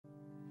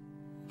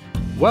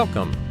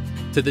Welcome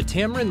to the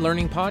Tamarind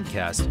Learning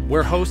Podcast,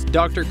 where host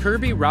Dr.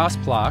 Kirby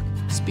Rosplock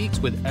speaks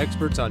with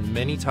experts on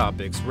many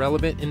topics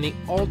relevant in the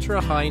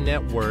ultra-high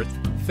net worth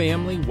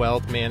family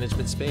wealth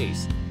management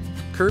space.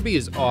 Kirby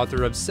is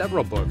author of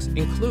several books,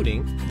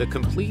 including The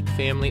Complete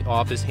Family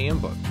Office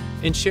Handbook,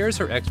 and shares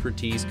her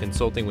expertise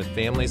consulting with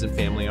families and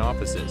family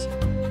offices.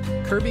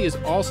 Kirby is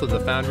also the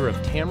founder of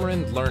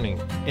Tamarind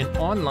Learning, an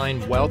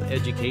online wealth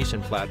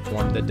education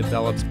platform that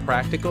develops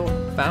practical,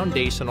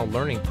 foundational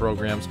learning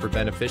programs for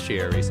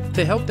beneficiaries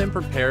to help them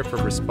prepare for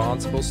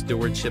responsible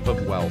stewardship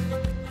of wealth.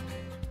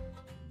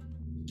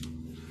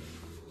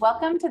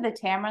 Welcome to the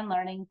Tamarind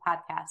Learning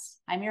Podcast.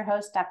 I'm your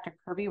host, Dr.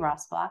 Kirby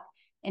Rosplock,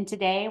 and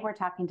today we're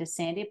talking to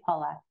Sandy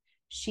Pollack.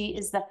 She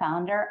is the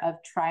founder of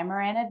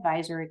Trimaran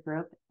Advisory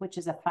Group, which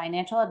is a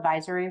financial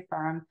advisory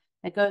firm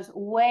that goes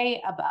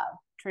way above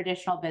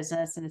traditional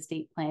business and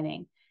estate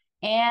planning.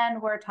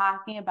 And we're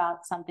talking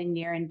about something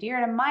near and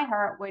dear to my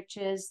heart, which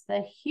is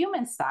the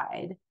human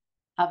side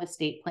of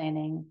estate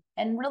planning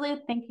and really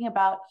thinking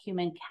about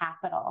human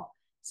capital.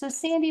 So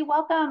Sandy,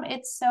 welcome.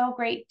 It's so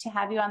great to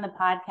have you on the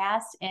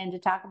podcast and to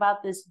talk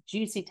about this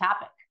juicy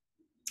topic.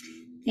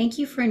 Thank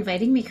you for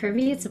inviting me,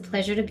 Kirby. It's a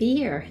pleasure to be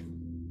here.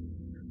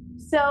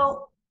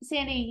 So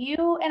Sandy,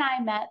 you and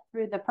I met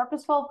through the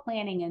Purposeful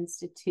Planning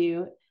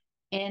Institute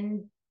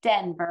in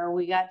Denver.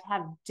 We got to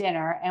have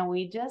dinner and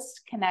we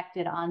just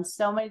connected on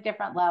so many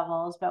different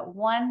levels. But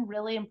one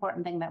really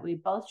important thing that we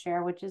both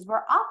share, which is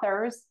we're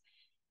authors.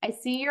 I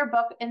see your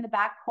book in the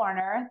back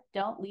corner,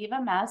 Don't Leave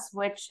a Mess,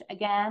 which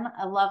again,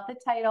 I love the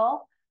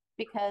title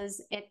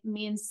because it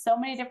means so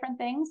many different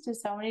things to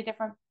so many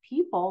different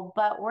people.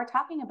 But we're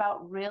talking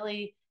about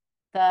really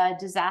the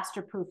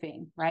disaster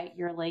proofing, right?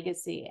 Your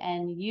legacy.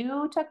 And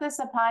you took this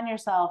upon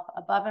yourself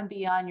above and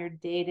beyond your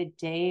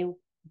day-to-day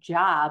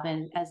job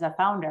and as a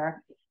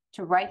founder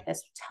to write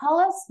this. Tell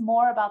us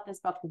more about this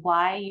book,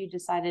 why you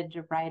decided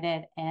to write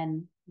it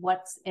and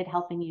what's it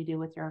helping you do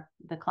with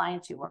the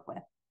clients you work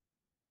with.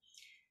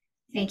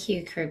 Thank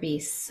you, Kirby.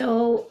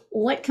 So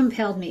what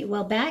compelled me?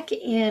 Well, back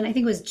in, I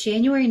think it was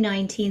January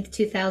 19th,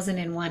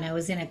 2001, I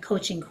was in a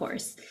coaching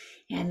course.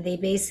 And they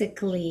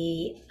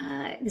basically,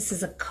 this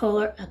is a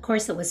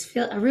course that was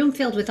a room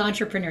filled with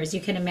entrepreneurs,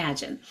 you can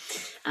imagine.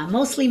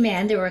 Mostly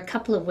men, there were a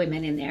couple of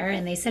women in there.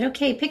 And they said,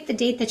 okay, pick the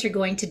date that you're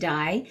going to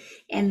die.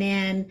 And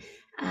then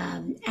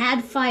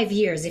add 5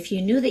 years. If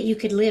you knew that you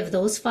could live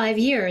those 5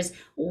 years,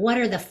 what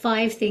are the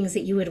 5 things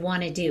that you would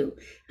want to do?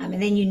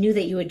 And then you knew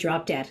that you would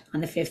drop dead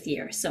on the 5th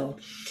year. So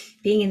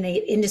being in the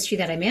industry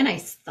that I'm in, I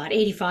thought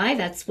 85,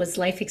 that was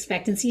life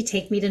expectancy,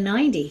 take me to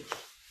 90.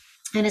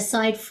 And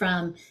aside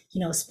from,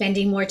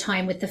 spending more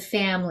time with the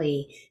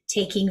family,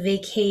 taking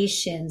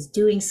vacations,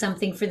 doing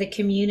something for the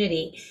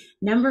community,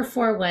 number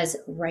 4 was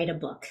write a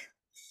book.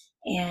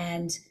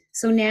 And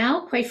so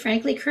now, quite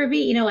frankly,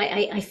 Kirby,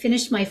 I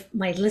finished my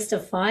list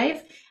of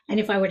 5. And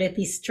if I were to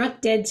be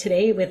struck dead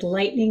today with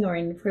lightning or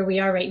in where we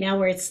are right now,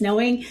 where it's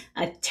snowing,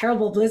 a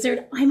terrible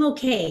blizzard, I'm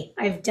okay.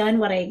 I've done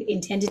what I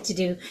intended to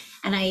do.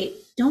 And I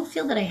don't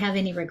feel that I have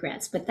any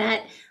regrets. But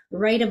that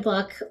write a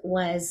book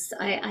was,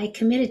 I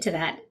committed to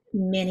that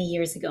many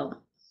years ago.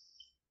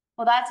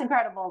 Well, that's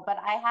incredible. But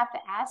I have to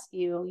ask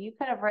you, you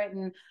could have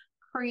written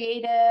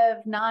creative,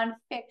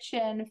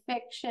 nonfiction,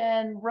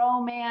 fiction,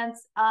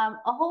 romance, a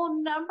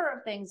whole number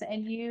of things.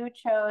 And you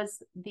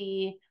chose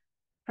the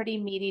pretty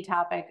meaty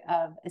topic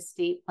of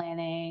estate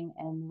planning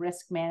and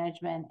risk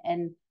management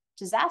and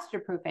disaster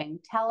proofing.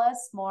 Tell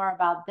us more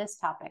about this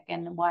topic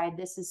and why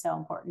this is so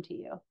important to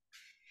you.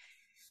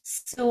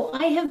 So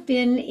I have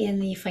been in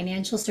the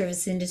financial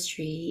service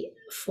industry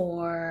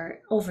for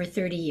over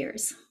 30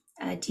 years.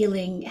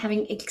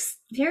 Having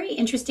very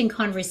interesting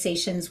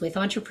conversations with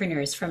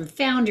entrepreneurs, from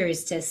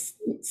founders to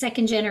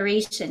second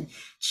generation,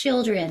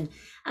 children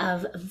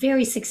of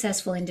very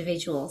successful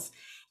individuals.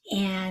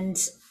 And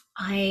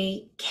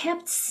I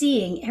kept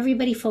seeing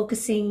everybody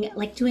focusing,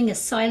 like doing a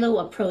silo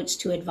approach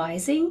to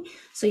advising.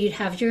 So you'd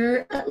have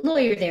your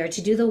lawyer there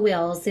to do the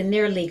wills and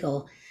their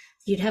legal.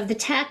 You'd have the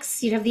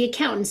tax, you'd have the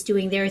accountants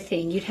doing their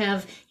thing. You'd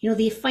have,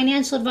 the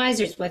financial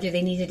advisors, whether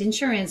they needed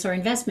insurance or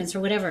investments or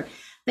whatever.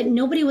 But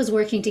nobody was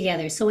working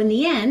together. So in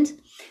the end,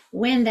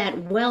 when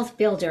that wealth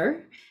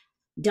builder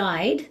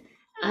died,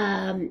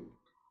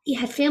 you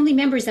had family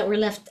members that were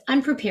left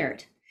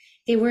unprepared.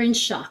 They were in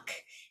shock.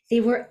 They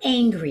were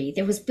angry.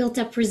 There was built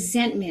up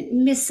resentment,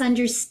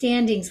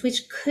 misunderstandings,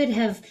 which could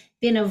have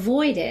been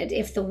avoided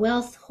if the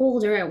wealth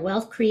holder or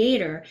wealth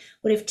creator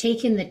would have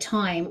taken the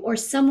time, or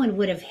someone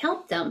would have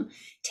helped them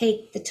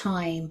take the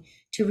time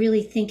to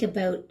really think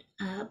about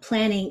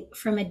planning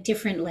from a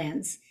different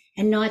lens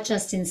and not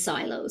just in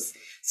silos.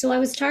 So I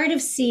was tired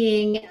of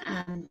seeing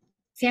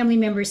family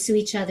members sue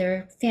each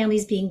other,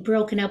 families being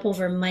broken up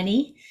over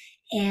money.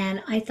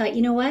 And I thought,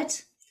 you know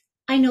what?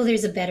 I know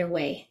there's a better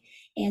way.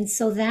 And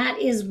so that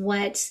is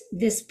what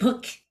this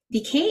book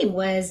became,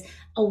 was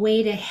a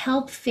way to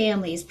help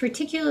families,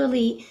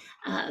 particularly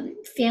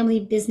family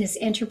business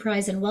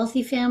enterprise and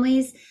wealthy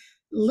families,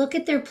 look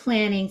at their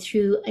planning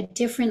through a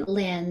different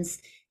lens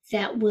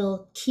that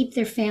will keep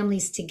their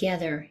families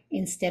together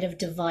instead of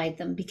divide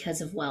them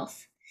because of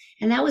wealth.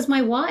 And that was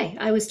my why.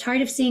 I was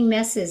tired of seeing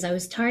messes. I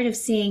was tired of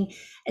seeing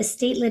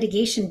estate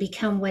litigation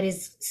become what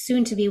is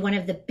soon to be one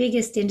of the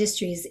biggest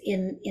industries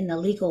in the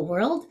legal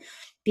world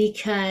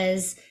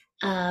because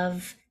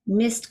of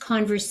missed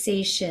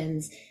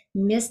conversations,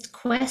 missed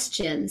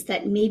questions,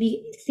 that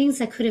maybe things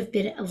that could have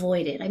been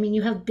avoided. I mean,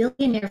 you have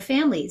billionaire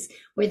families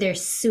where they're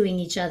suing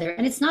each other,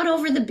 and it's not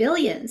over the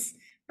billions,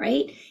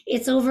 right?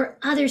 It's over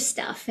other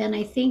stuff. And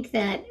I think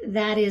that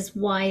is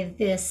why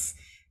this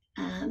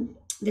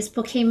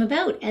book came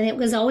about, and it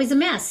was always a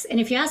mess. And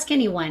if you ask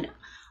anyone,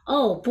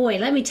 oh boy,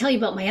 let me tell you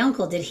about my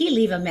uncle, did he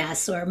leave a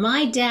mess? Or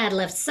my dad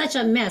left such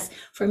a mess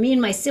for me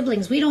and my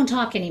siblings, we don't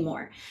talk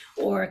anymore.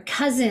 Or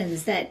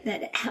cousins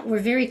that were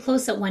very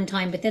close at one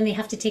time, but then they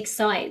have to take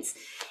sides.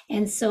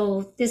 And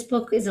so this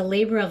book is a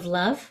labor of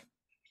love,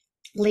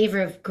 labor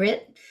of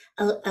grit,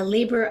 a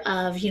labor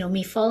of,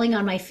 me falling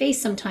on my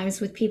face sometimes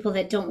with people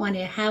that don't want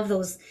to have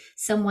those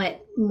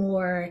somewhat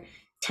more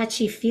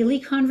touchy-feely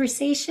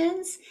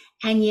conversations.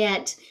 And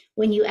yet,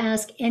 when you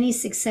ask any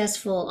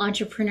successful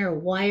entrepreneur,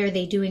 why are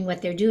they doing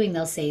what they're doing?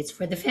 They'll say, it's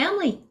for the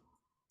family.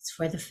 It's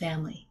for the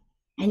family.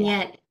 And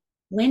yet,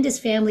 when does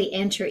family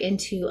enter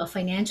into a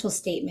financial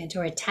statement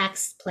or a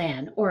tax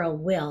plan or a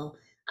will,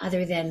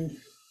 other than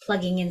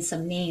plugging in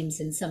some names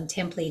in some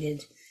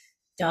templated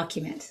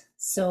document?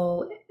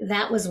 So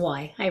that was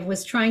why I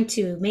was trying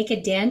to make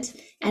a dent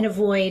and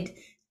avoid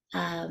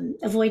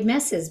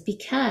messes,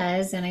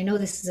 because, and I know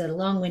this is a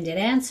long-winded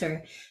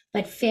answer,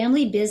 but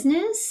family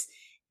business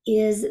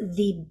is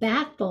the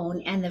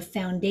backbone and the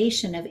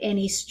foundation of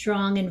any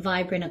strong and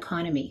vibrant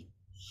economy,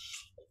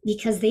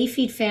 because they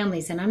feed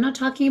families. And I'm not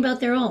talking about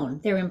their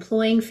own. They're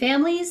employing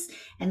families,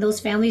 and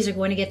those families are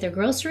going to get their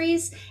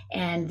groceries,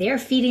 and they're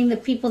feeding the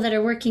people that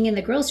are working in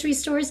the grocery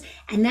stores.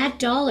 And that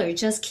dollar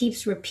just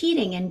keeps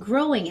repeating and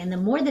growing. And the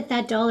more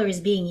that dollar is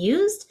being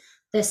used,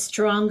 the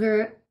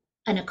stronger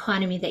an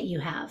economy that you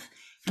have.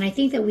 And I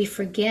think that we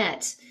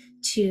forget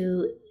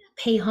to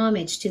pay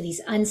homage to these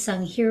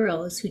unsung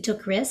heroes who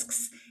took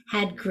risks,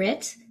 had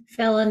grit,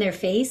 fell on their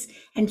face,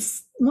 and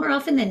more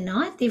often than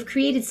not, they've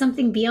created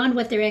something beyond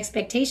what their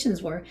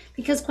expectations were,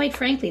 because quite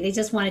frankly, they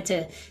just wanted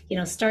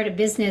to, start a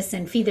business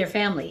and feed their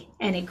family,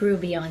 and it grew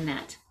beyond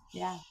that.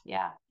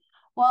 Yeah.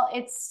 Well,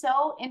 it's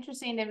so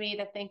interesting to me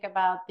to think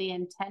about the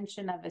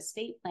intention of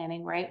estate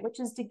planning, right? Which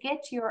is to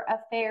get your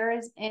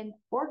affairs in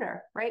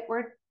order, right?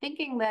 We're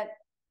thinking that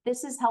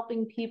this is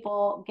helping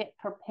people get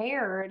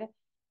prepared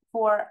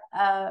for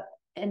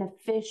an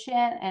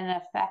efficient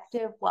and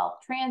effective wealth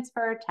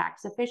transfer,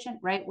 tax efficient,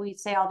 right? We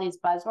say all these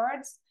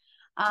buzzwords.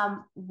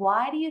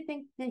 Why do you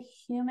think the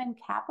human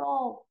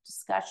capital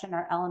discussion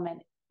or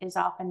element is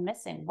often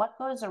missing? What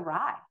goes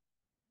awry?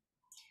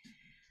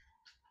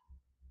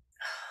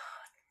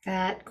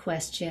 That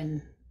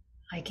question,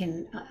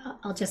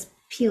 I'll just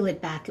peel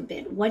it back a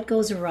bit. What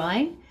goes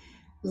awry?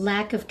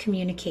 Lack of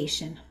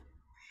communication,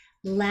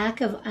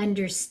 lack of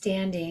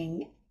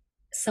understanding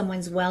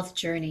someone's wealth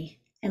journey,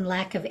 and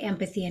lack of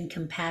empathy and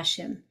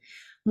compassion.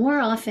 More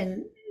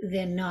often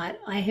than not,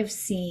 I have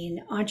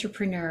seen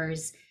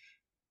entrepreneurs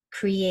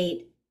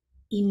create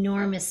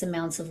enormous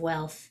amounts of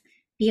wealth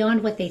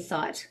beyond what they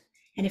thought.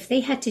 And if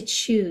they had to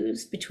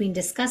choose between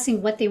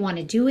discussing what they want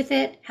to do with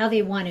it, how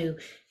they want to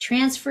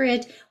transfer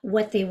it,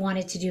 what they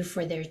wanted to do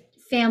for their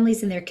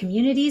families and their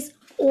communities,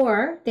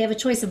 or they have a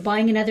choice of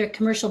buying another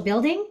commercial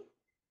building,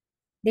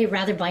 they'd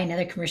rather buy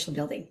another commercial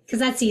building, because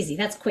that's easy,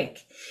 that's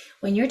quick.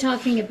 When you're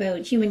talking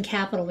about human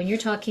capital, when you're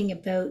talking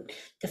about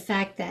the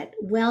fact that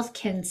wealth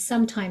can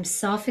sometimes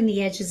soften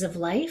the edges of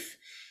life,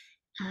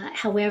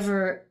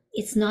 however,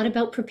 it's not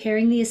about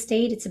preparing the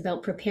estate, it's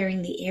about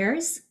preparing the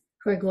heirs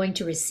who are going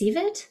to receive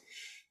it.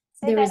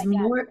 There is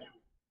more.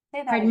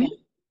 Say that pardon again.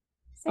 Me?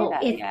 Say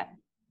that again.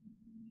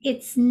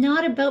 It's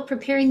not about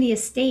preparing the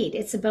estate,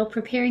 it's about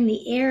preparing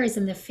the heirs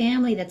and the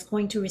family that's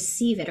going to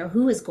receive it, or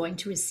who is going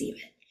to receive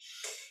it.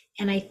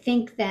 And I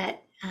think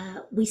that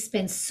we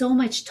spend so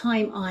much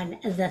time on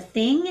the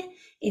thing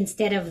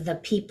instead of the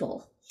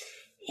people.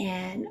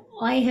 And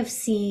I have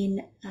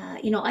seen,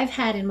 I've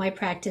had in my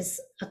practice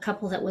a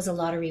couple that was a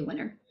lottery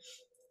winner.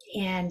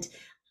 And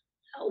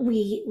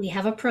we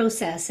have a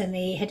process, and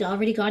they had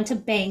already gone to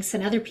banks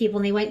and other people,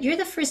 and they went, "You're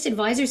the first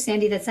advisor,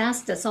 Sandy, that's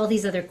asked us all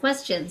these other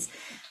questions.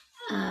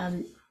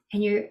 And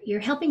you're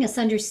helping us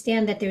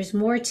understand that there's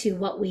more to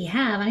what we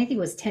have." And I think it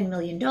was $10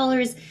 million.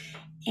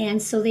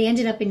 And so they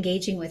ended up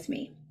engaging with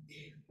me.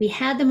 We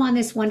had them on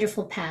this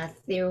wonderful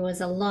path. There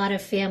was a lot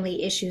of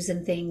family issues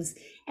and things,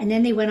 and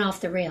then they went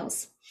off the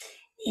rails.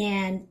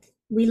 And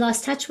we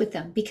lost touch with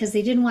them because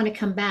they didn't want to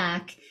come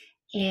back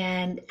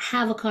and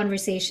have a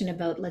conversation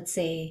about, let's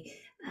say,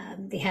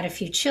 they had a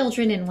few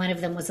children and one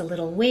of them was a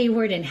little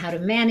wayward, and how to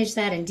manage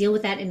that and deal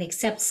with that and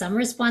accept some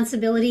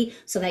responsibility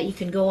so that you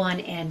can go on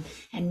and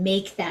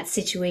make that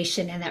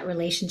situation and that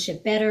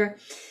relationship better.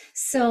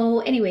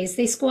 So anyways,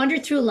 they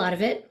squandered through a lot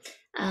of it,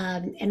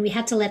 and we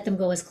had to let them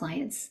go as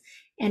clients.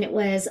 And it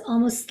was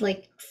almost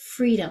like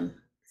freedom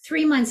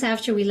 3 months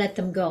after we let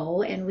them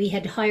go, and we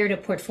had hired a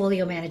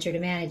portfolio manager to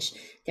manage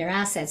their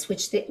assets,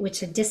 which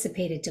had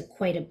dissipated to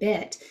quite a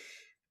bit,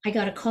 I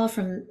got a call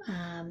from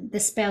the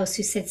spouse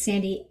who said,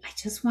 Sandy, I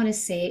just want to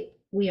say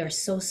we are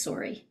so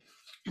sorry.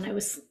 And I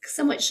was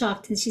somewhat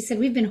shocked. And she said,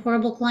 we've been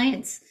horrible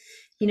clients.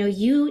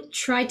 You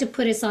tried to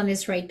put us on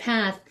this right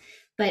path,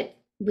 but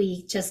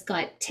we just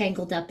got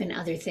tangled up in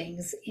other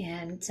things,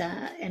 and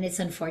it's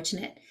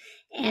unfortunate.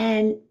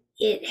 And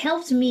it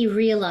helped me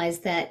realize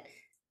that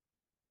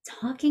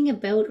talking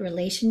about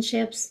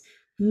relationships,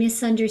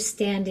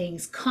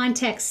 misunderstandings,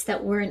 contexts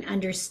that weren't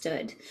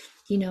understood,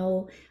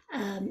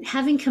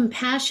 having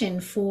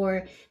compassion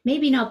for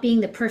maybe not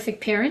being the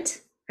perfect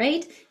parent,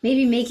 right?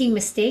 Maybe making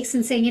mistakes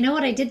and saying, you know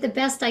what, I did the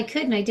best I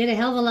could, and I did a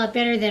hell of a lot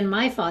better than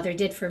my father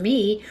did for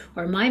me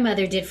or my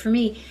mother did for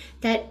me.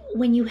 That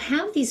when you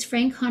have these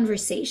frank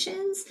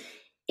conversations,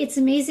 it's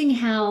amazing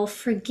how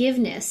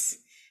forgiveness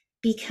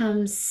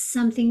becomes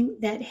something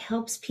that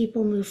helps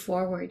people move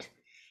forward.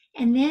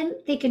 And then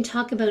they can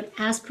talk about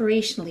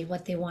aspirationally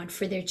what they want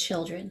for their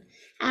children,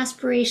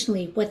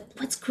 aspirationally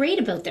what's great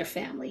about their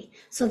family,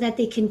 so that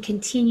they can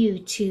continue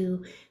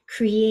to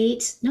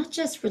create not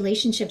just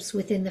relationships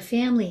within the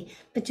family,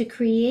 but to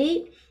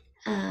create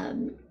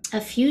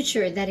a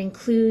future that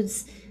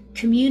includes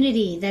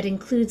community, that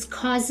includes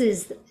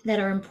causes that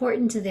are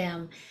important to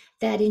them,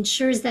 that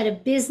ensures that a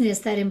business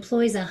that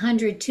employs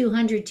 100,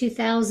 200,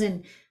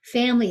 2,000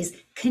 families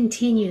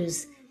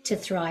continues to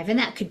thrive. And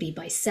that could be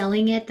by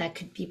selling it, that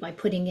could be by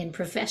putting in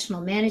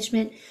professional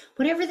management,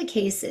 whatever the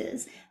case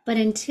is. But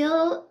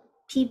until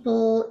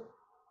people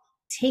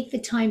take the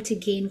time to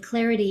gain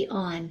clarity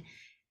on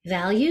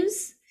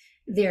values,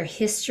 their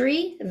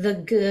history, the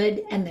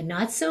good and the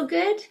not so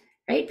good,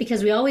 right?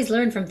 Because we always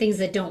learn from things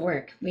that don't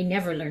work. We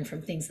never learn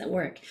from things that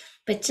work.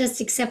 But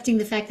just accepting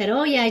the fact that,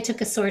 oh yeah, I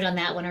took a sword on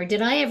that one, or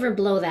did I ever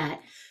blow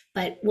that?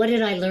 But what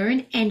did I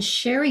learn? And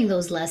sharing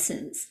those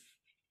lessons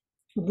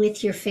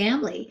with your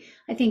family.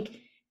 I think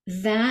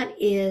that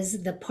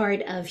is the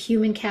part of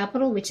human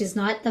capital, which is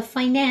not the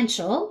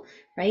financial,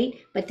 right?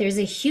 But there's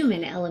a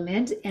human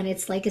element, and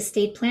it's like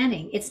estate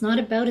planning. It's not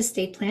about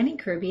estate planning,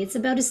 Kirby. It's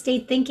about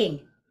estate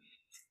thinking.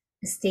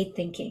 Estate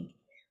thinking.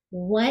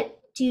 What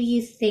do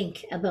you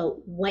think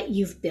about what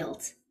you've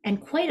built? And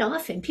quite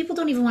often, people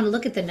don't even want to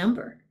look at the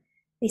number.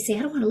 They say,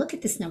 I don't want to look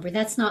at this number.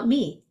 That's not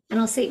me. And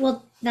I'll say,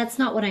 well, that's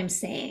not what I'm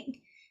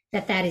saying,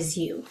 that is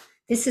you.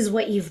 This is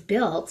what you've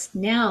built.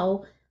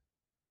 Now,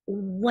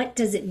 what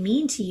does it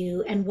mean to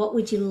you, and what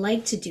would you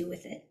like to do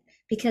with it?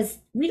 Because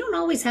we don't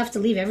always have to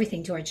leave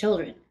everything to our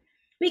children.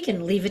 We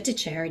can leave it to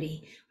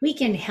charity. We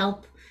can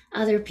help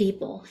other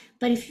people.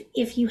 But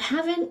if you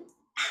haven't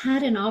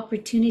had an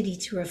opportunity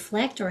to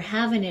reflect, or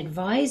have an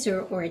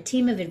advisor or a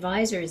team of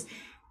advisors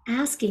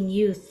asking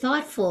you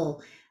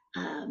thoughtful,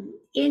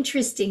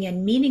 interesting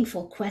and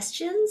meaningful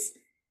questions,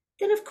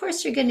 then of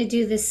course you're going to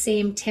do the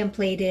same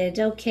templated,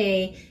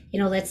 okay,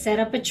 let's set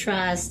up a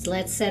trust,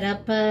 let's set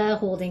up a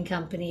holding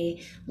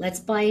company,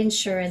 let's buy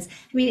insurance.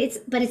 I mean,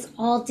 it's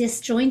all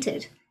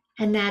disjointed.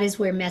 And that is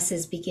where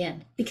messes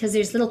begin, because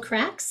there's little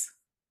cracks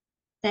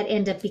that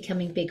end up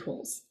becoming big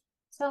holes.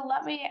 So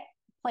let me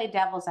play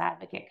devil's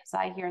advocate, because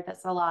I hear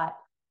this a lot.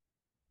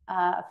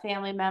 A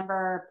family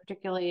member,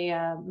 particularly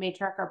a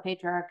matriarch or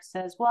patriarch,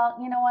 says, well,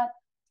 you know what?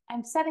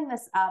 I'm setting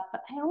this up,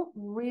 but I don't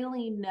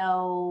really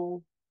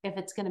know if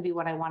it's going to be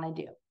what I want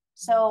to do.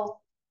 So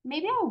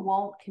maybe I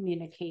won't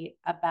communicate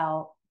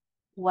about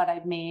what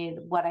I've made,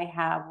 what I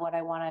have, what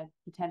I want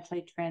to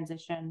potentially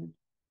transition,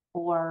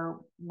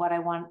 or what I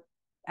want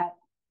at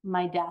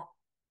my death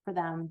for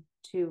them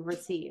to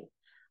receive.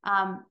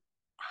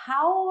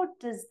 How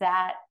does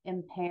that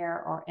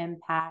impair or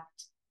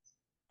impact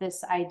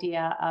this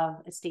idea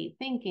of estate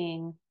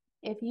thinking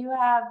if you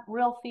have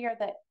real fear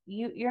that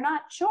you're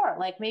not sure,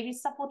 like maybe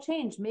stuff will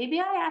change, maybe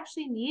I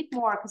actually need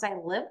more because I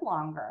live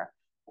longer,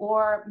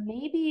 or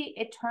maybe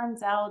it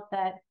turns out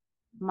that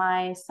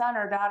my son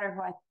or daughter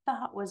who I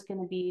thought was going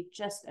to be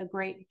just a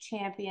great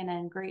champion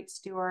and great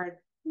steward,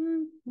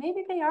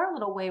 maybe they are a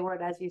little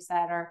wayward, as you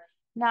said, or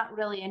not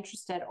really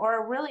interested,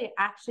 or really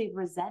actually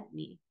resent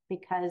me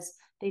because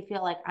they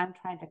feel like I'm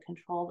trying to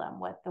control them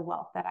with the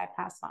wealth that I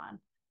pass on.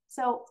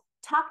 So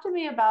talk to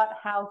me about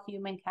how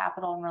human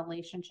capital and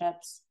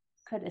relationships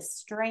could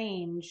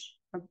estrange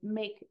or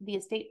make the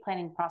estate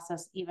planning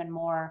process even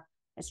more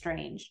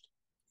estranged.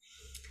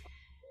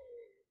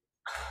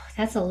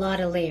 That's a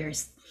lot of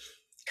layers,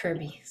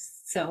 Kirby.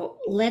 So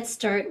let's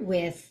start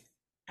with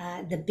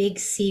the big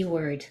C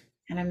word.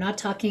 And I'm not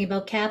talking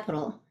about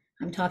capital.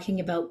 I'm talking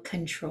about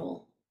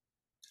control.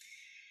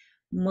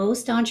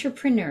 Most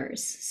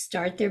entrepreneurs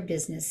start their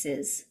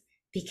businesses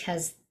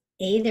because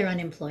A, they're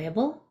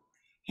unemployable,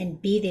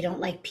 and B, they don't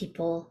like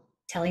people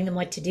telling them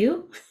what to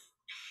do,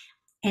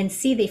 and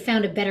C, they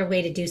found a better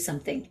way to do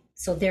something,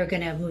 so they're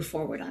going to move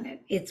forward on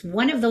it. It's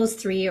one of those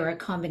three, or a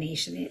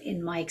combination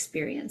in my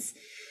experience.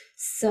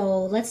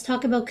 So let's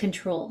talk about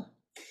control.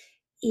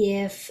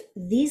 If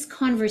these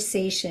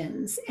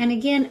conversations, and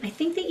again, I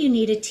think that you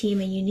need a team,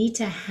 and you need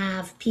to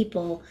have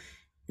people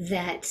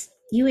that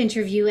you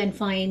interview and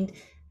find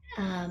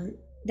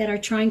that are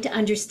trying to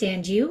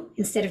understand you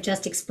instead of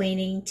just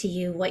explaining to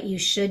you what you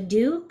should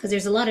do. Because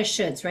there's a lot of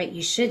shoulds, right?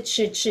 You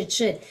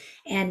should.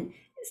 And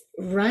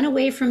run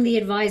away from the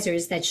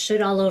advisors that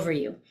should all over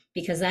you,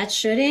 because that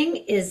shoulding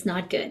is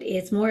not good.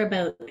 It's more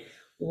about,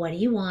 what do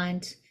you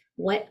want?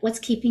 What's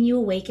keeping you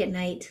awake at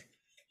night?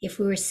 If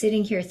we were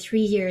sitting here 3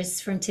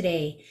 years from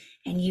today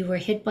and you were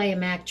hit by a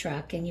Mack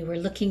truck and you were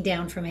looking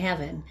down from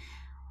heaven,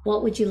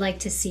 what would you like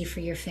to see for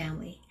your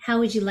family? How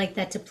would you like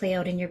that to play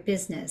out in your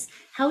business?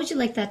 How would you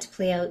like that to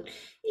play out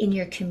in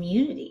your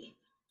community?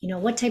 You know,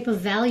 what type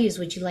of values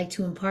would you like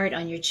to impart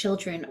on your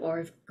children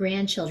or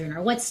grandchildren,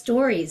 or what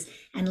stories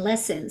and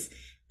lessons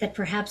that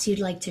perhaps you'd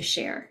like to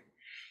share?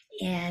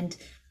 And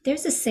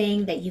there's a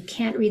saying that you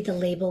can't read the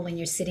label when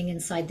you're sitting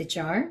inside the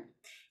jar.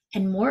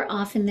 And more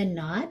often than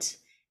not,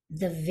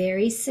 the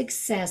very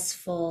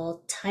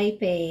successful type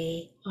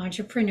A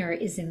entrepreneur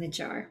is in the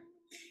jar.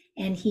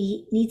 And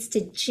he needs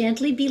to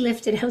gently be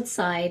lifted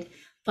outside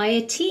by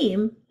a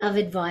team of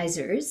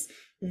advisors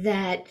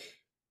that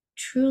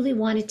truly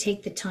want to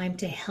take the time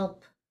to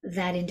help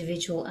that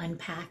individual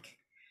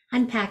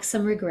unpack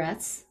some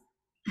regrets,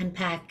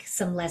 unpack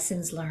some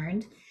lessons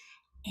learned,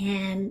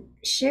 and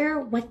share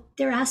what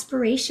their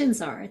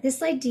aspirations are.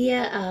 This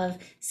idea of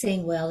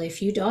saying, well,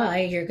 if you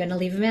die, you're going to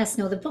leave a mess.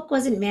 No, the book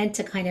wasn't meant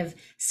to kind of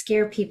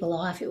scare people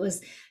off. It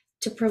was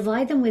to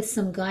provide them with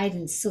some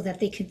guidance so that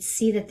they could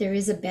see that there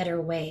is a better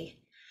way.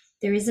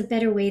 There is a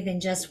better way than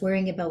just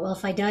worrying about, well,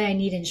 if I die, I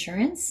need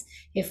insurance.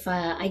 If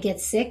I get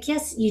sick,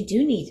 yes, you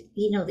do need,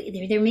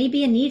 there may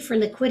be a need for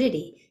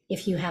liquidity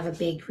if you have a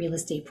big real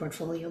estate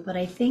portfolio. But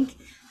I think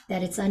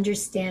that it's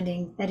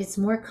understanding that it's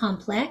more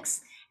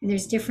complex and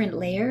there's different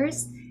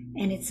layers,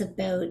 and it's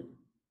about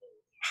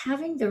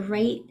having the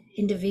right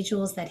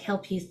individuals that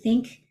help you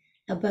think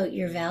about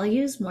your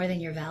values more than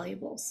your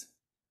valuables.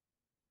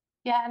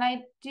 Yeah, and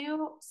I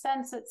do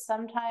sense that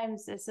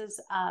sometimes this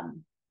is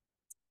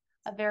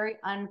a very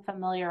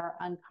unfamiliar,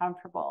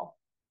 uncomfortable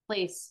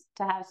place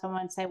to have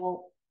someone say,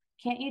 well,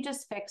 can't you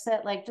just fix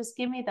it? Like, just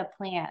give me the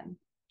plan.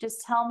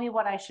 Just tell me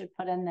what I should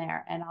put in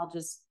there and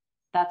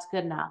that's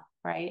good enough,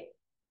 right?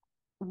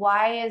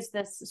 Why is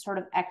this sort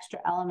of extra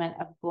element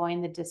of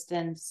going the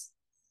distance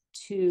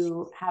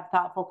to have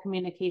thoughtful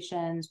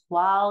communications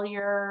while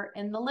you're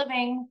in the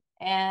living,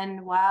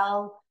 and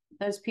while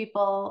those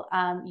people,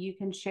 you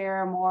can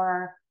share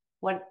more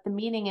what the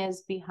meaning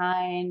is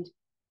behind,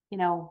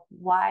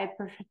 why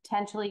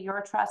potentially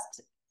your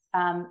trust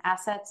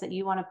assets that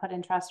you want to put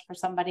in trust for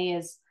somebody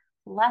is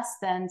less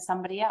than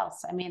somebody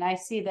else. I mean, I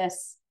see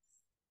this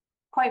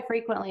quite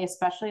frequently,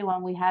 especially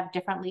when we have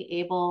differently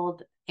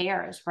abled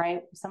heirs,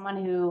 right?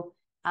 Someone who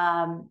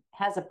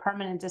has a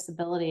permanent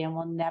disability and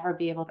will never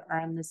be able to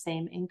earn the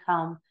same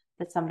income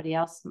that somebody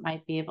else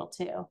might be able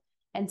to.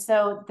 And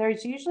so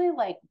there's usually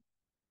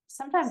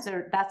sometimes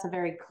that's a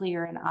very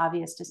clear and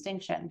obvious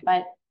distinction,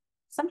 but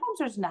sometimes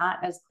there's not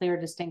as clear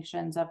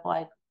distinctions of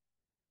why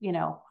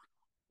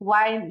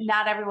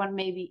not everyone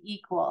may be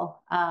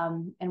equal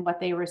in what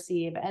they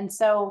receive. And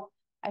so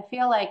I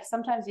feel like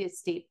sometimes the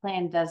estate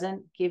plan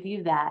doesn't give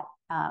you that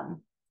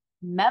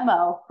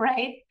memo,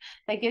 right?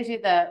 That gives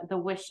you the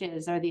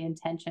wishes or the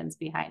intentions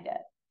behind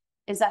it.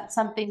 Is that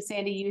something,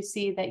 Sandy, you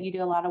see that you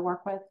do a lot of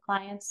work with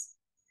clients?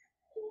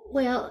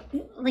 Well,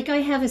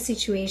 I have a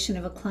situation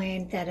of a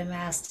client that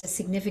amassed a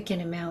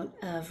significant amount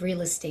of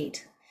real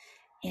estate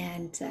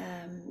and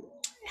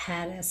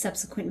had a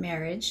subsequent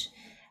marriage.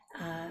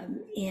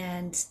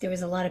 And there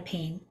was a lot of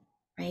pain,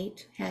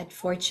 right? Had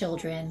 4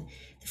 children.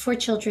 The 4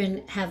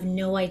 children have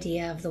no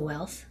idea of the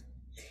wealth.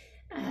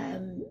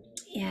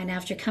 And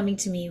after coming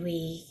to me,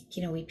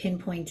 we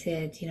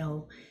pinpointed,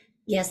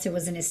 yes, there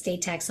was an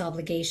estate tax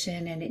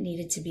obligation and it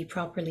needed to be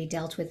properly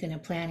dealt with in a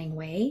planning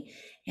way.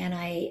 And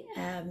I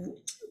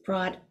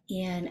brought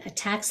in a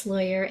tax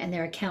lawyer and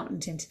their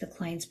accountant into the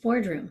client's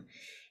boardroom.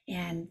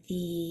 And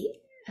the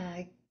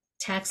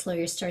tax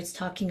lawyer starts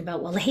talking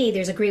about, well, hey,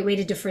 there's a great way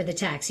to defer the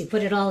tax. You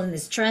put it all in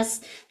this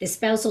trust, this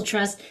spousal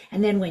trust,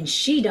 and then when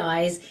she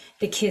dies,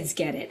 the kids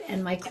get it.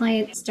 And my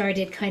client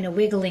started kind of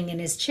wiggling in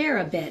his chair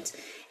a bit,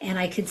 and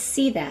I could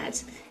see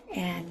that.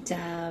 And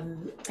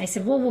I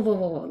said, whoa.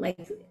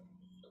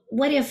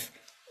 What if,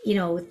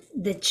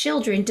 the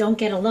children don't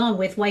get along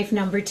with wife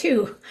number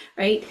 2,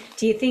 right?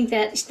 Do you think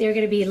that they're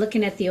going to be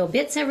looking at the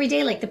obits every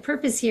day? The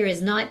purpose here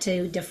is not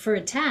to defer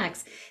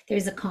tax.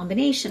 There's a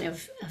combination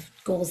of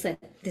goals that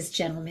this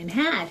gentleman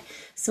had.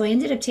 So I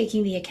ended up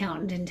taking the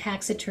accountant and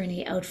tax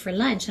attorney out for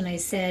lunch. And I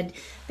said,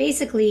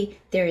 basically,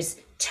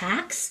 there's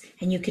tax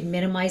and you can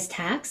minimize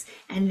tax.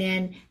 And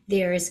then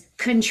there's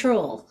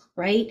control,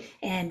 right?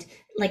 And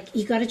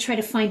you got to try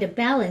to find a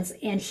balance.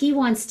 And he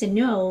wants to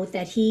know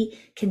that he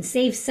can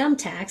save some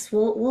tax.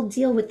 We'll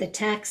deal with the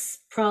tax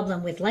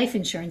problem with life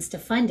insurance to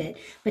fund it.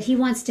 But he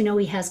wants to know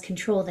he has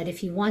control, that if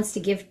he wants to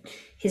give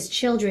his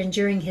children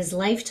during his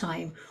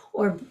lifetime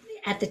or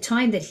at the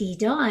time that he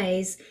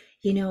dies,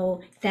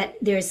 that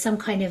there's some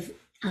kind of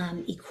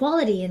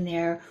equality in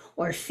there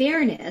or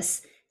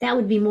fairness, that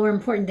would be more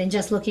important than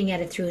just looking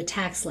at it through a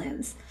tax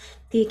lens.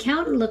 The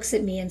accountant looks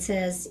at me and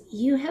says,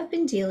 "You have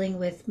been dealing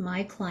with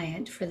my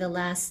client for the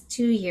last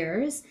 2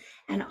 years,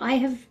 and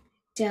I've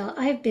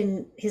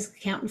been his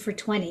accountant for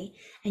 20,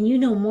 and you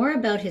know more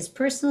about his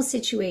personal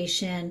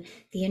situation,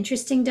 the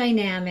interesting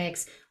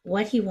dynamics,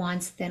 what he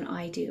wants than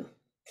I do."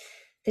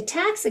 The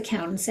tax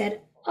accountant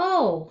said,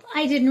 "Oh,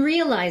 I didn't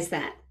realize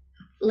that.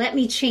 Let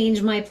me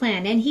change my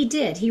plan." And he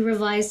did. He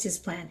revised his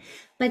plan.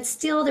 But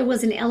still, there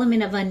was an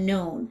element of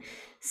unknown.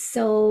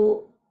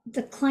 So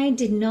the client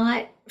did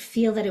not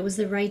feel that it was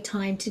the right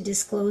time to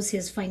disclose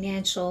his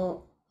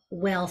financial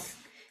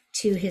wealth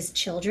to his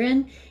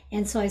children.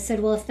 And so I said,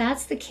 well, if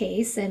that's the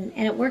case, and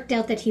it worked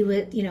out that he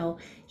would,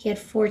 he had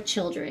 4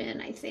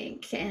 children, I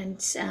think,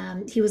 and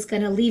he was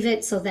going to leave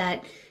it so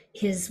that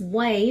his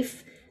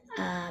wife,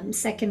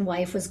 second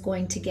wife, was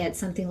going to get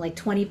something like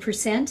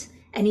 20%,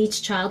 and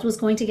each child was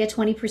going to get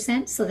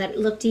 20%, so that it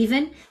looked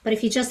even. But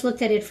if you just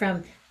looked at it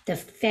from the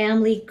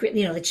family,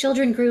 the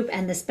children group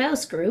and the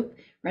spouse group,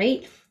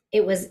 right,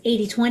 it was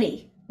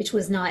 80-20, which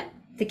was not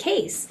the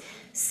case.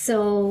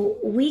 So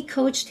we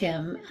coached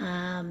him,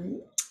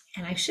 and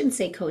I shouldn't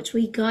say coach,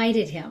 we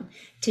guided him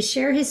to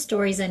share his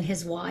stories and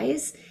his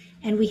whys,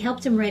 and we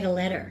helped him write a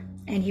letter.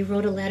 And he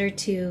wrote a letter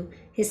to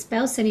his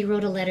spouse, and he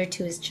wrote a letter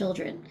to his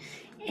children.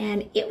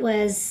 And it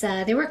was,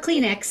 there were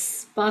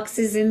Kleenex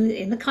boxes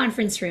in the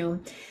conference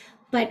room,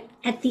 but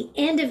at the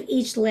end of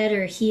each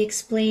letter, he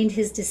explained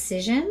his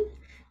decision,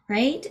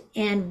 right?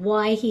 And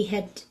why he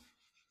had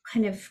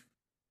kind of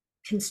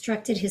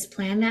constructed his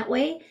plan that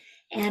way.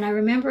 And I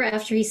remember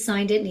after he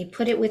signed it and he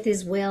put it with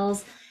his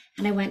wills,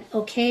 and I went,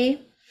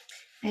 okay.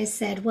 I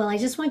said, well, I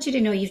just want you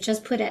to know you've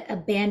just put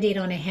a Band-Aid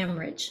on a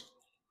hemorrhage.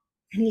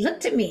 And he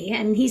looked at me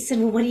and he said,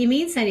 well, what do you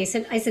mean, Sandy?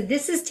 I said,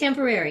 this is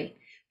temporary.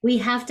 We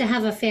have to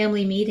have a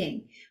family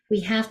meeting.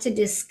 We have to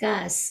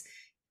discuss,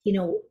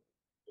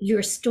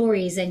 your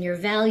stories and your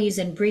values,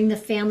 and bring the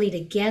family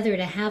together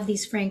to have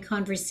these frank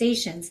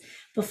conversations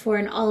before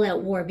an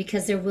all-out war,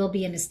 because there will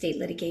be an estate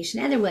litigation.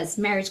 And there was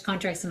marriage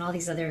contracts and all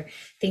these other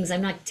things.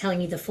 I'm not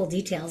telling you the full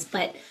details,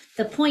 but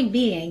the point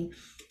being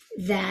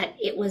that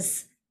it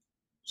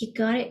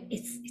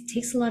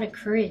takes a lot of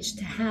courage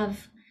to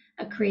have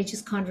a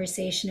courageous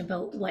conversation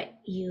about what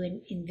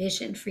you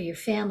envision for your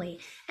family.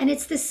 And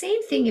it's the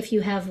same thing if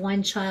you have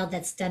one child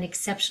that's done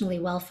exceptionally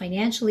well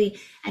financially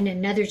and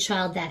another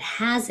child that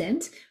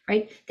hasn't,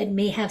 right, that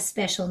may have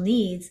special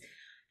needs.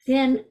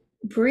 Then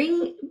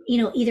bring,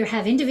 either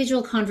have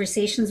individual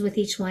conversations with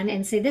each one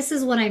and say, this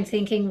is what I'm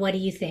thinking, what do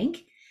you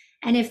think?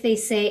 And if they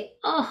say,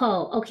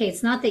 oh, okay,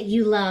 it's not that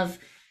you love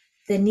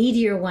the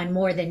needier one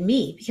more than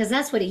me, because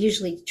that's what it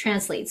usually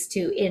translates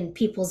to in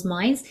people's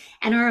minds.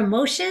 And our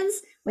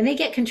emotions, when they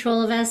get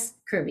control of us,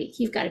 Kirby,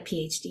 you've got a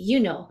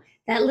PhD,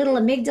 that little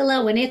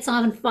amygdala, when it's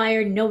on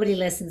fire, nobody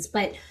listens.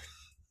 But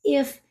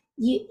if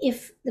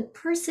the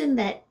person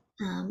that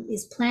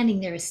is planning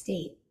their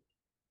estate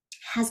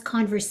has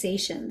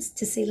conversations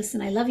to say,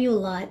 listen, I love you a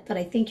lot, but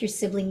I think your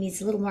sibling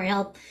needs a little more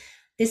help.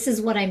 This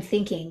is what I'm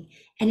thinking.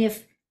 And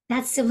if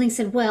that sibling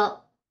said,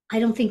 well, I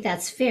don't think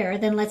that's fair,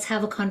 then let's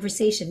have a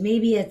conversation.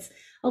 Maybe it's,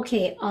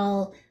 okay,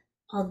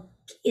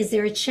 is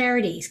there a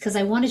charity? Because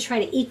I want to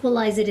try to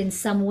equalize it in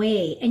some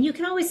way. And you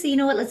can always say,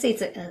 let's say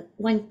it's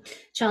one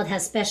child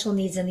has special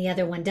needs and the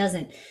other one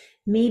doesn't.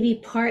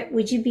 Maybe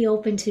would you be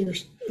open to,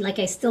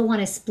 I still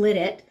want to split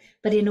it,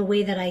 but in a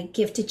way that I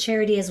give to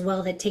charity as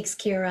well, that takes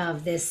care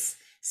of this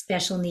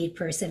special need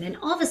person. And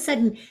all of a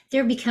sudden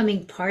they're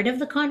becoming part of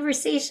the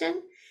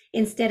conversation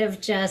instead of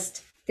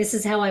just, this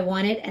is how I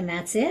want it and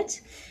that's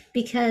it.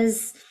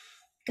 Because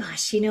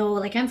gosh,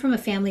 I'm from a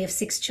family of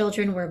 6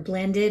 children. We're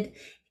blended,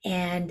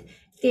 and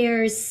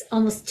there's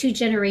almost 2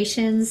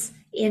 generations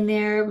in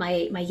there.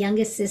 My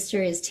youngest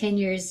sister is 10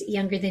 years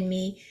younger than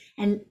me,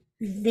 and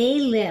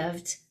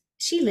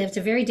she lived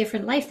a very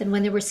different life than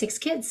when there were 6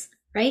 kids,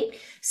 right?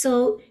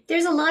 So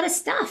there's a lot of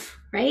stuff,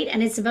 right?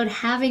 And it's about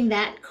having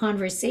that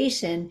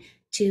conversation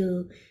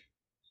to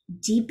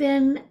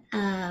deepen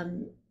a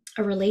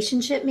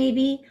relationship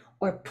maybe,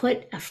 or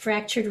put a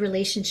fractured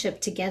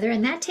relationship together.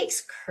 And that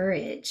takes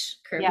courage,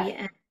 Kirby. Yeah.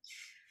 And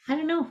I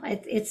don't know,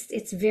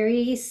 it's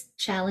very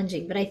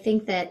challenging, but I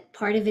think that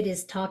part of it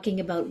is talking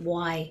about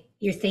why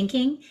you're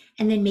thinking,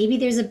 and then maybe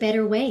there's a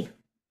better way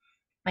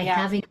by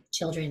having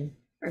children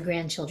or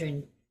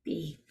grandchildren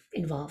be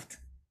involved.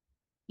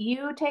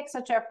 You take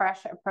such a fresh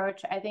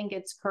approach. I think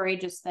it's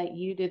courageous that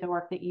you do the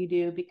work that you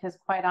do, because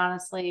quite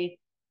honestly,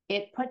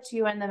 it puts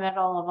you in the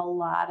middle of a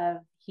lot of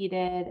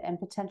heated and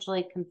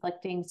potentially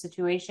conflicting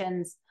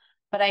situations.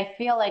 But I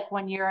feel like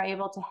when you're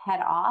able to head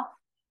off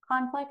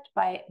conflict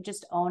by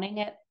just owning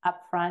it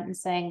up front and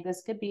saying,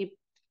 this could be,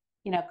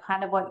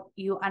 kind of what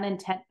an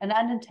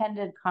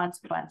unintended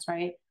consequence,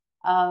 right,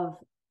 of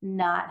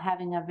not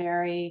having a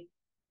very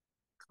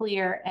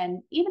clear,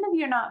 and even if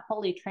you're not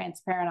fully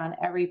transparent on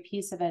every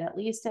piece of it, at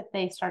least if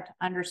they start to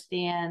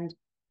understand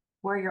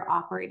where you're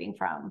operating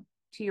from,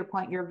 to your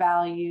point, your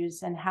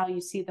values and how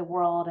you see the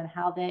world, and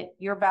how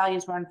your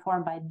values were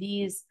informed by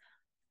these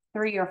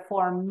 3 or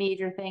 4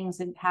 major things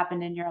that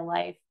happened in your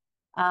life.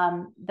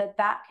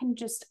 that can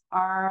just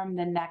arm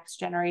the next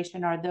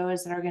generation or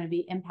those that are going to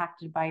be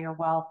impacted by your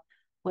wealth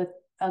with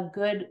a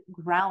good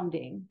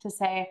grounding to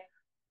say,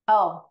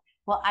 oh,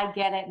 well, I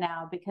get it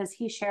now because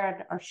he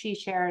shared or she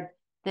shared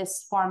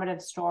this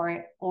formative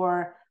story,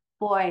 or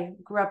boy,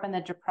 grew up in the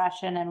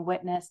Depression and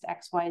witnessed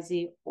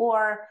XYZ,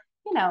 or,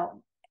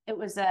 it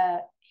was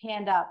a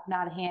hand up,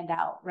 not a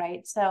handout,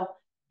 right? So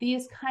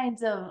these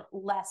kinds of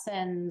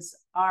lessons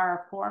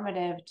are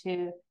formative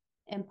to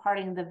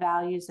imparting the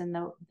values and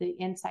the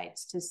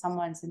insights to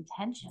someone's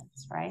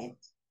intentions, right?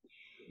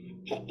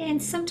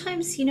 And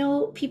sometimes,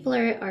 people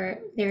are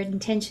their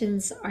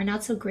intentions are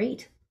not so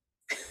great.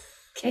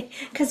 Okay.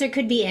 Because there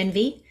could be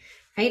envy,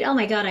 right? Oh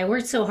my God, I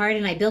worked so hard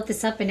and I built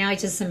this up and now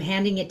I'm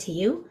handing it to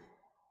you.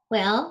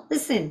 Well,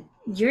 listen,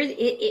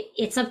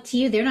 it's up to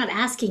you. They're not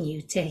asking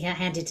you to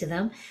hand it to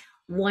them.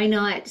 Why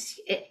not?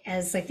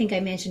 As I think I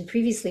mentioned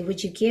previously,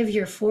 would you give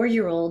your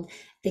 4-year-old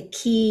the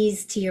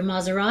keys to your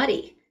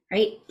Maserati,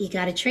 right? You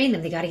got to train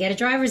them. They got to get a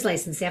driver's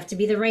license. They have to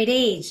be the right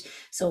age.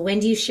 So when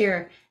do you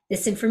share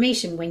this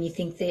information? When you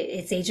think that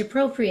it's age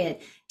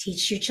appropriate.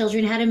 Teach your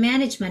children how to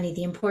manage money,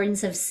 the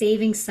importance of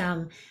saving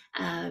some,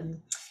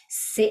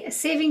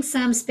 spending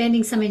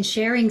some, and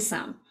sharing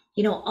some.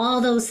 All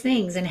those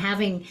things, and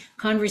having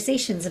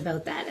conversations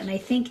about that. And I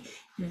think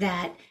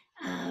that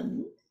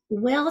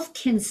wealth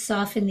can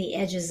soften the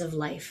edges of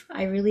life.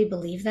 I really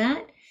believe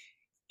that.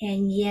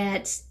 And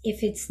yet,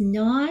 if it's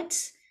not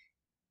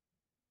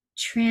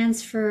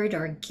transferred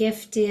or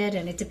gifted,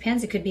 and it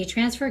depends, it could be a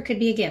transfer, it could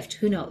be a gift,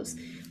 who knows?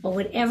 But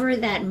whatever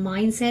that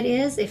mindset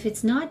is, if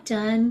it's not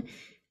done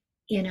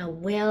in a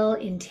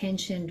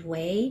well-intentioned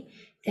way,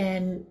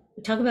 then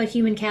talk about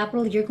human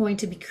capital, you're going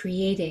to be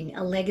creating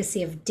a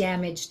legacy of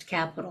damaged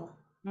capital.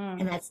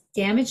 And that's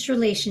damaged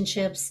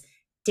relationships,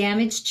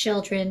 damaged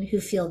children who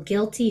feel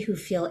guilty, who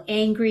feel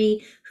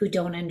angry, who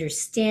don't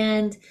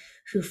understand,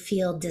 who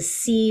feel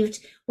deceived,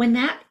 when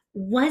that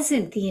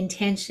wasn't the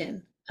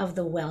intention of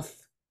the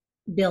wealth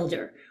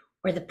builder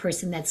or the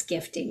person that's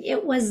gifting.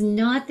 It was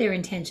not their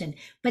intention,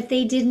 but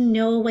they didn't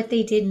know what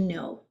they didn't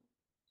know.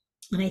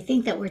 And I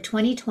think that we're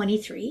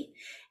 2023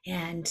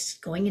 and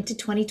going into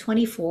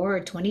 2024 or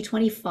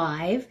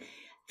 2025,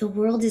 the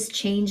world is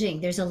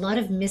changing. There's a lot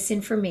of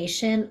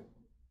misinformation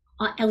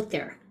out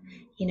there.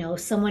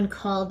 Someone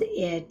called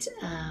it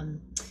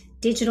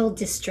digital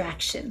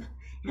distraction.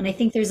 And I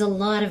think there's a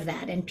lot of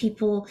that. And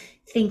people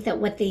think that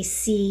what they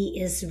see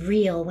is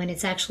real when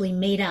it's actually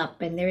made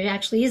up and there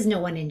actually is no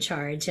one in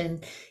charge.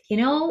 And,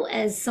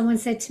 as someone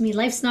said to me,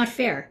 life's not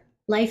fair.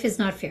 Life is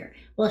not fair.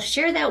 Well,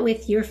 share that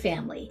with your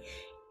family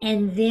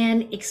and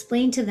then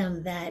explain to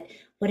them that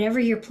whatever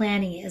your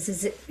planning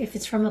is if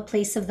it's from a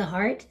place of the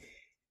heart,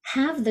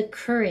 have the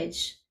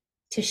courage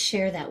to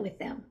share that with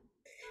them.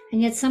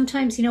 And yet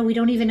sometimes, we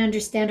don't even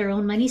understand our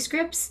own money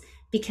scripts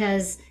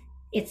because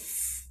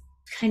it's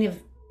kind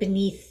of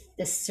beneath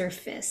the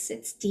surface.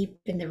 It's deep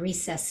in the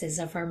recesses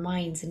of our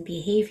minds and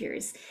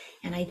behaviors.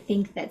 And I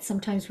think that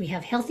sometimes we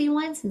have healthy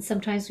ones and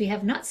sometimes we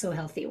have not so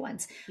healthy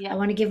ones. Yeah. I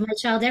want to give my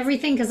child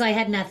everything because I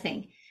had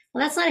nothing.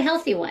 Well, that's not a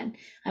healthy one.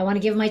 I want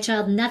to give my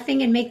child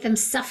nothing and make them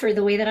suffer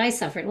the way that I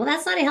suffered. Well,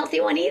 that's not a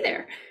healthy one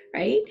either,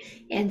 right?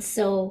 And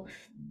so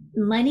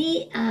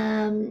money,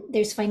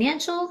 there's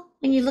financial.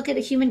 When you look at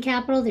a human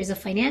capital, there's a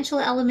financial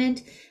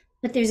element,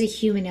 but there's a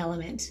human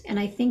element. And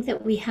I think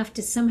that we have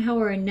to somehow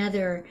or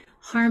another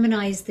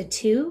harmonize the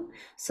two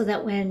so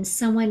that when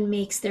someone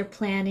makes their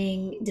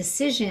planning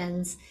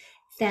decisions,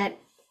 that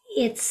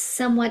it's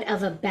somewhat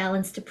of a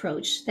balanced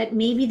approach, that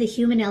maybe the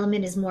human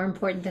element is more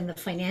important than the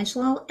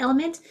financial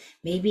element.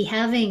 Maybe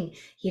having,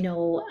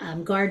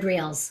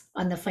 guardrails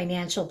on the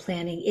financial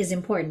planning is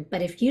important.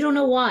 But if you don't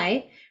know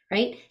why,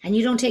 right, and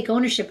you don't take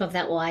ownership of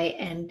that why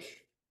and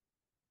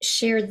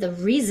share the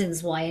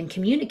reasons why and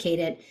communicate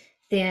it,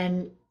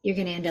 then you're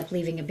going to end up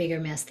leaving a bigger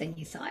mess than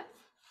you thought.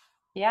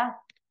 Yeah.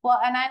 Well,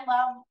 and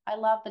I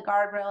love the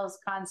guardrails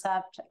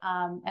concept.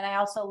 And I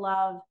also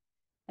love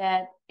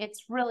that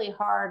it's really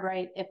hard,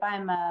 right? If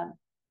I'm a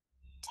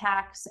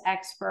tax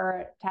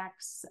expert,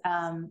 tax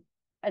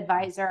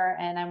advisor,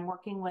 and I'm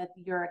working with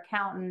your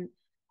accountant,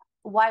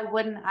 why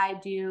wouldn't I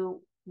do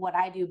what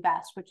I do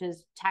best, which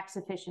is tax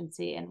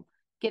efficiency and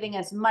getting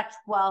as much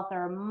wealth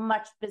or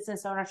much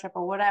business ownership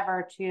or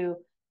whatever to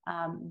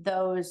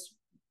those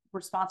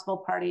responsible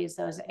parties,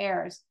 those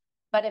heirs.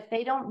 But if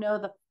they don't know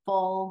the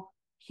full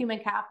human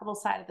capital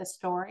side of the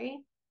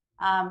story,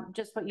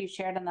 just what you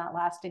shared in that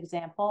last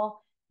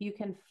example, you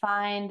can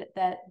find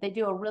that they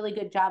do a really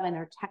good job in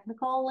their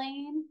technical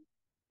lane,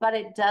 but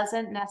it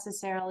doesn't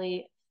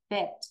necessarily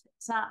fit.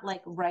 It's not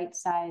like right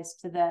size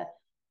to the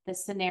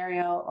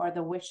scenario or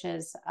the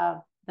wishes of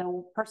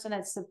the person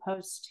it's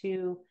supposed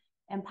to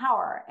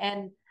empower.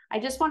 And I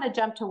just want to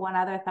jump to one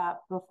other thought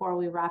before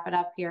we wrap it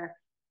up here.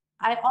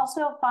 I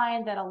also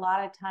find that a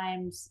lot of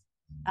times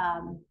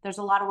there's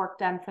a lot of work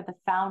done for the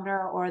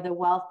founder or the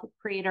wealth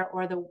creator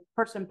or the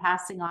person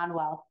passing on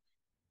wealth.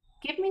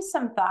 Give me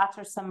some thoughts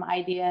or some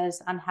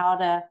ideas on how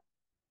to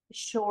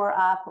shore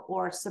up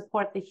or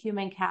support the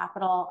human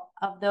capital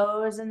of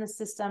those in the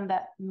system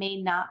that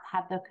may not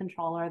have the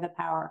control or the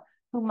power,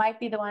 who might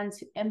be the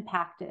ones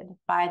impacted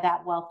by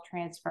that wealth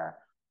transfer.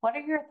 What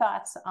are your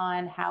thoughts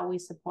on how we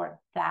support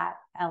that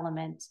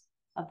element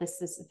of the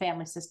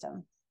family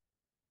system?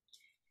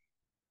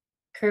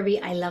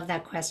 Kirby, I love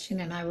that question,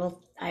 and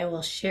I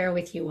will share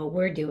with you what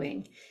we're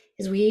doing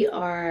is we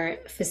are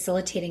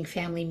facilitating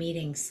family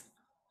meetings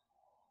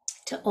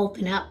to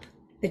open up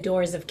the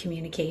doors of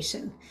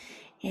communication.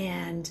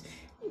 And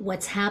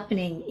what's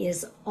happening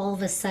is all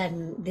of a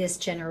sudden this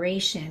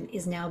generation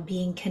is now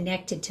being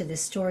connected to the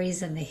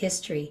stories and the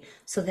history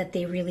so that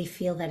they really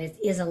feel that it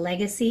is a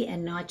legacy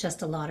and not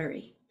just a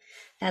lottery.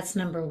 That's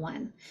number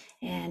one.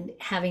 And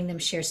having them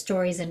share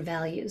stories and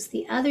values.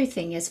 The other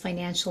thing is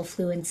financial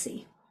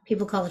fluency.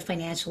 People call it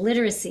financial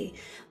literacy,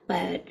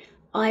 but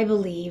I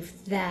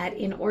believe that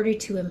in order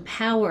to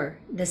empower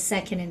the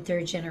second and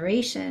third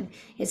generation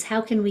is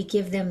how can we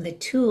give them the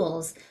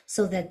tools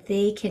so that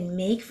they can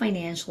make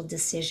financial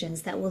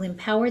decisions that will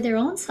empower their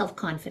own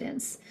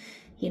self-confidence,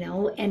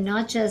 and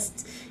not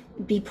just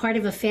be part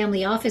of a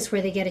family office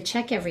where they get a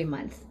check every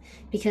month,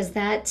 because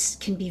that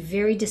can be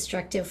very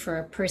destructive for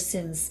a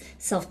person's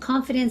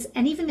self-confidence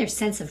and even their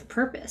sense of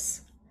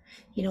purpose.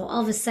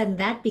 All of a sudden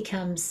that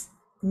becomes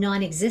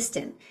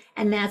non-existent.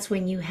 And that's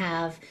when you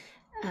have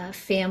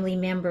family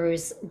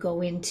members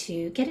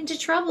get into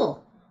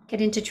trouble.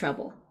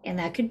 And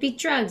that could be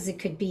drugs. It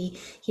could be,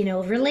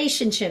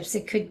 relationships.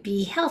 It could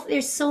be health.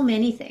 There's so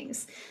many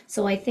things.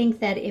 So I think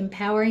that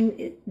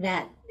empowering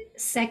that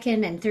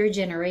second and third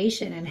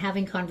generation and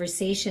having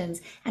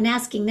conversations and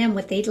asking them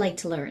what they'd like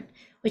to learn,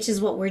 which is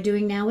what we're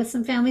doing now with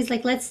some families.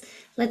 Like,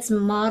 let's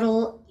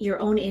model your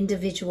own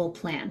individual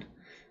plan.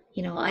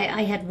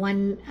 I had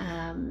one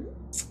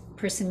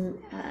person,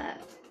 a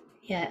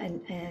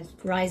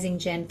rising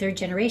third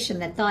generation,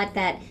 that thought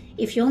that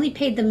if you only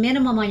paid the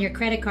minimum on your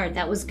credit card,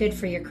 that was good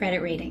for your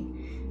credit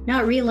rating,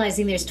 not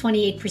realizing there's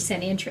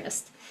 28%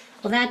 interest.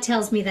 Well, that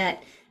tells me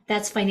that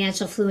that's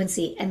financial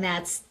fluency, and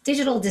that's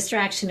digital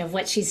distraction of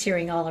what she's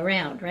hearing all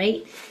around,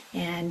 right?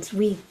 And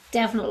we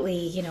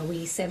definitely,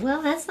 we said,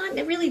 well, that's not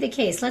really the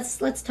case.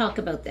 Let's talk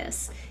about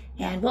this.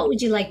 And what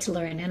would you like to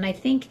learn? And I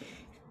think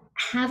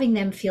having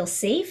them feel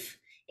safe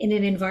in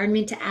an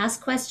environment to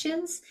ask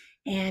questions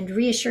and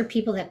reassure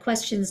people that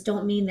questions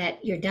don't mean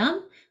that you're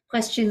dumb.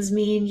 Questions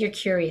mean you're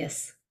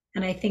curious.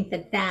 And I think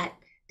that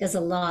does a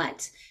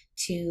lot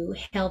to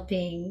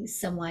helping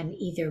someone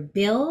either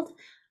build,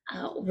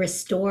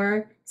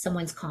 restore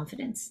someone's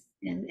confidence.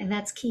 And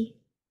that's key.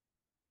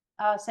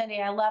 Oh,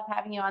 Cindy, I love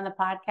having you on the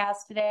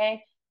podcast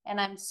today. And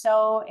I'm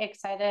so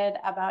excited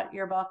about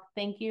your book.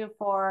 Thank you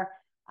for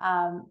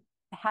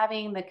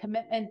having the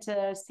commitment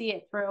to see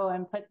it through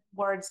and put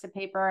words to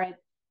paper.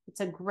 It's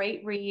a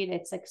great read.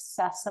 It's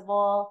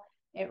accessible.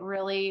 It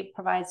really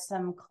provides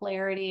some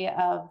clarity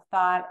of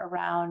thought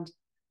around,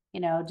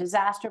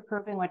 disaster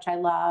proofing, which I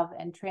love,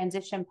 and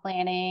transition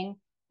planning,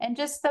 and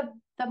just the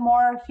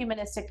more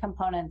humanistic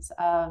components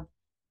of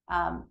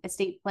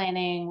estate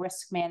planning,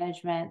 risk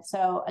management.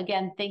 So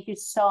again, thank you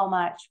so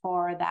much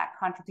for that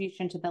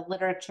contribution to the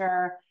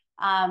literature.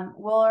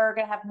 We're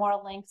going to have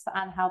more links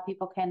on how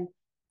people can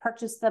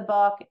purchase the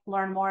book,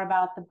 learn more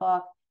about the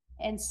book,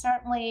 and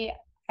certainly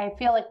I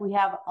feel like we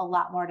have a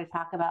lot more to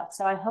talk about.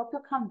 So I hope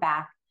you'll come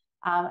back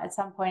at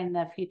some point in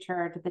the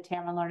future to the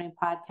Tamarind Learning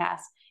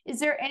Podcast. Is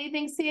there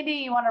anything, Sandy,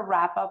 you want to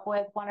wrap up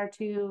with, one or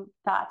two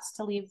thoughts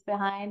to leave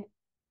behind?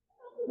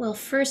 Well,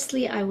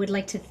 firstly, I would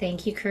like to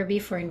thank you, Kirby,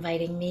 for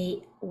inviting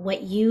me.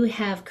 What you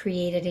have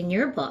created in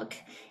your book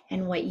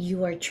and what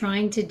you are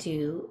trying to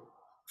do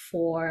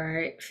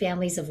for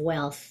families of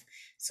wealth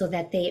so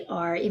that they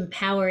are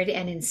empowered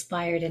and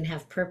inspired and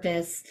have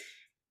purpose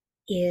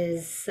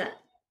is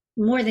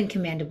more than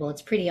commendable.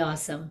 It's pretty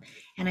awesome.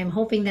 And I'm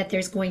hoping that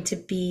there's going to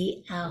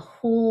be a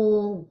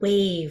whole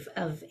wave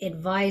of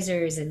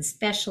advisors and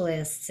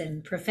specialists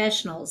and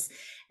professionals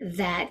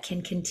that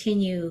can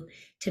continue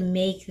to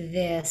make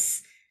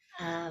this,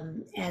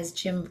 as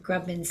Jim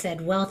Grubman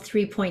said, Wealth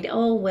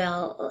 3.0.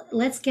 Well,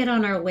 let's get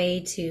on our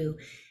way to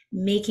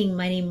making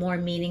money more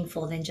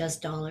meaningful than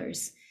just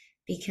dollars.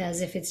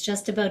 Because if it's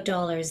just about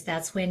dollars,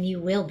 that's when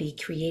you will be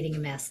creating a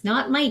mess.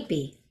 Not might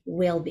be,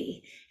 will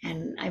be.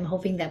 And I'm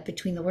hoping that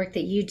between the work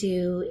that you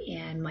do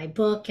and my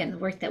book and the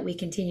work that we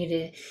continue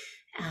to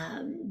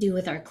do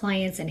with our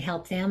clients and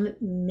help them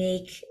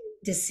make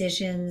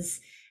decisions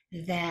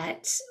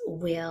that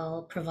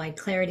will provide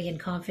clarity and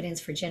confidence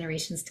for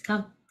generations to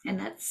come. And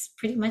that's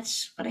pretty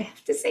much what I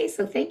have to say.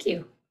 So thank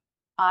you.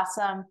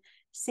 Awesome.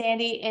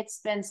 Sandy, it's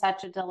been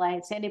such a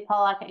delight. Sandy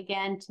Pollock,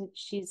 again,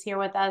 she's here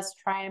with us,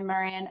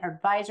 Triumvirate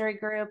Advisory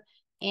Group,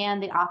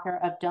 and the author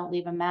of Don't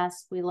Leave a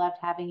Mess. We loved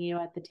having you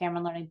at the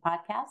Tamarind Learning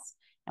Podcast,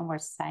 and we're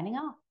signing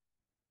off.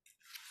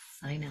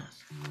 Sign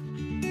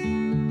off.